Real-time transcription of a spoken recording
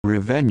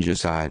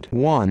Revengicide.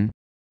 1.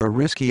 A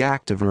risky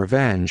act of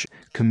revenge,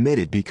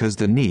 committed because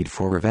the need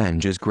for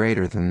revenge is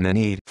greater than the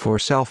need for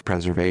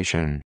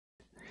self-preservation.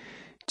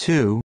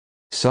 2.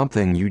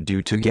 Something you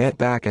do to get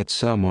back at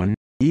someone,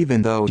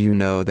 even though you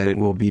know that it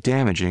will be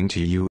damaging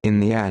to you in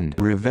the end.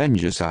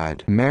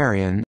 Revengicide.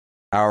 Marion,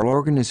 our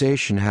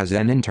organization has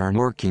an intern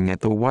working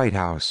at the White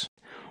House.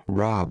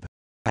 Rob.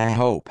 I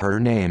hope her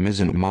name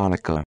isn't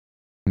Monica.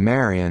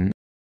 Marion,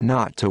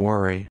 not to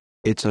worry,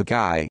 it's a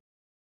guy.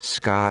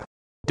 Scott.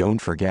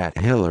 Don't forget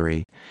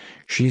Hillary.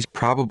 She's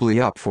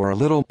probably up for a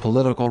little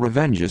political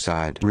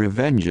revengicide.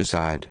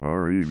 Revengicide.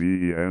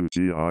 revengicide.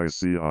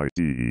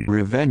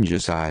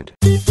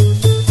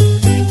 Revengicide.